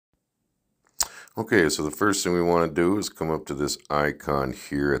Okay, so the first thing we want to do is come up to this icon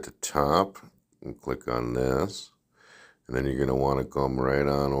here at the top and click on this. And then you're going to want to come right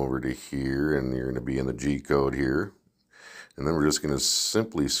on over to here, and you're going to be in the G code here. And then we're just going to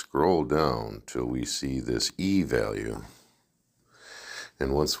simply scroll down till we see this E value.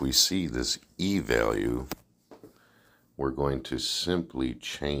 And once we see this E value, we're going to simply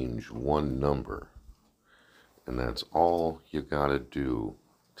change one number. And that's all you got to do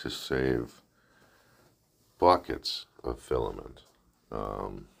to save buckets of filament.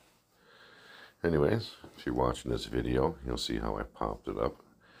 Anyways, if you're watching this video, you'll see how I popped it up.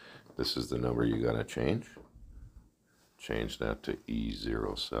 This is the number you got to change. Change that to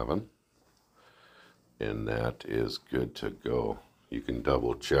E07. And that is good to go. You can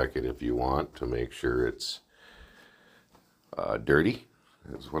double check it if you want to make sure it's dirty,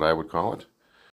 is what I would call it.